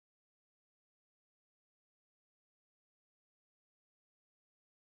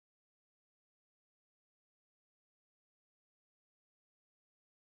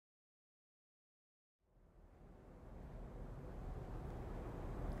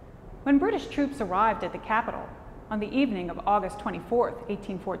When British troops arrived at the Capitol on the evening of August 24,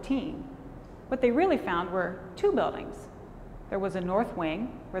 1814, what they really found were two buildings. There was a north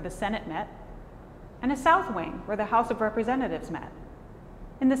wing where the Senate met, and a south wing where the House of Representatives met.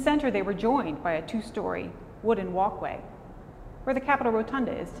 In the center, they were joined by a two-story wooden walkway, where the Capitol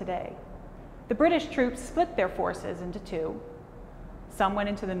Rotunda is today. The British troops split their forces into two. Some went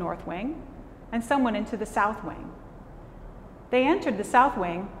into the north wing, and some went into the south wing. They entered the south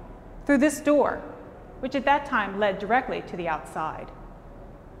wing through this door, which at that time led directly to the outside.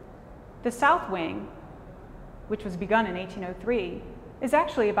 The south wing, which was begun in 1803, is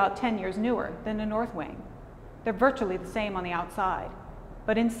actually about 10 years newer than the north wing. They're virtually the same on the outside,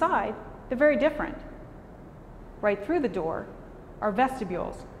 but inside, they're very different. Right through the door are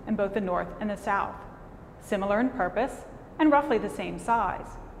vestibules in both the north and the south, similar in purpose and roughly the same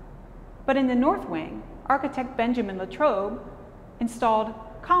size. But in the north wing, architect Benjamin Latrobe installed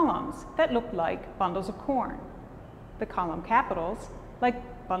columns that looked like bundles of corn, the column capitals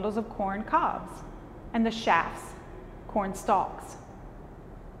like bundles of corn cobs, and the shafts, corn stalks.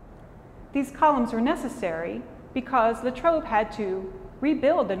 These columns were necessary because Latrobe had to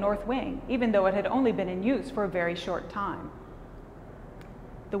rebuild the north wing, even though it had only been in use for a very short time.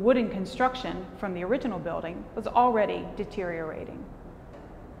 The wooden construction from the original building was already deteriorating.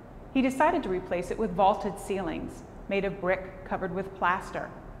 He decided to replace it with vaulted ceilings made of brick covered with plaster.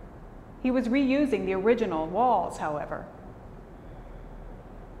 He was reusing the original walls, however.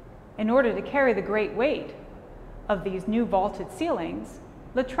 In order to carry the great weight of these new vaulted ceilings,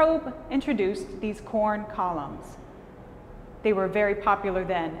 Latrobe introduced these corn columns. They were very popular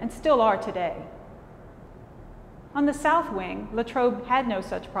then and still are today. On the south wing, Latrobe had no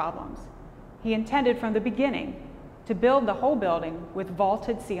such problems. He intended from the beginning to build the whole building with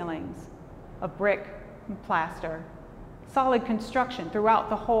vaulted ceilings of brick and plaster, solid construction throughout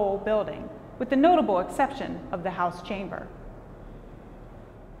the whole building, with the notable exception of the House chamber.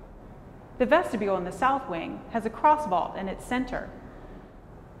 The vestibule in the south wing has a cross vault in its center,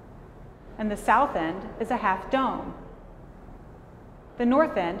 and the south end is a half dome. The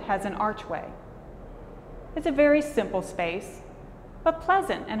north end has an archway. It's a very simple space, but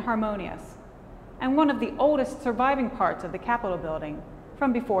pleasant and harmonious, and one of the oldest surviving parts of the Capitol building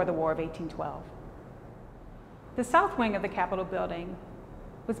from before the War of 1812. The south wing of the Capitol building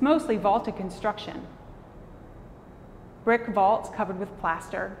was mostly vaulted construction, brick vaults covered with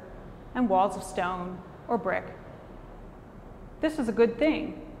plaster, and walls of stone or brick. This was a good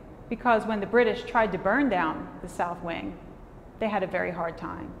thing, because when the British tried to burn down the south wing, they had a very hard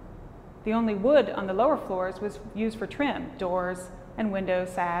time. The only wood on the lower floors was used for trim, doors and window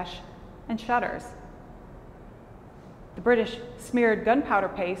sash and shutters. The British smeared gunpowder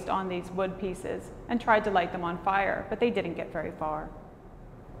paste on these wood pieces and tried to light them on fire, but they didn't get very far.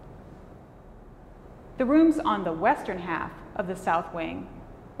 The rooms on the western half of the south wing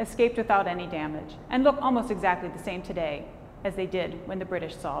escaped without any damage and look almost exactly the same today as they did when the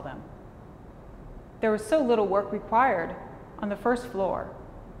British saw them. There was so little work required on the first floor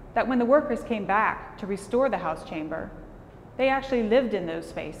that when the workers came back to restore the House chamber, they actually lived in those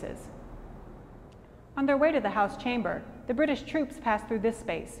spaces. On their way to the House chamber, the British troops passed through this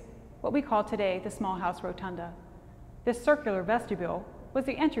space, what we call today the Small House Rotunda. This circular vestibule was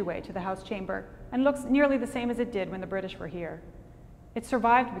the entryway to the House chamber and looks nearly the same as it did when the British were here. It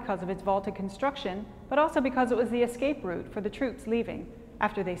survived because of its vaulted construction, but also because it was the escape route for the troops leaving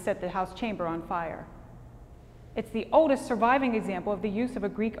after they set the House chamber on fire. It's the oldest surviving example of the use of a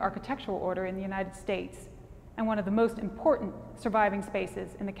Greek architectural order in the United States, and one of the most important surviving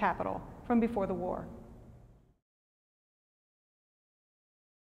spaces in the Capitol from before the war.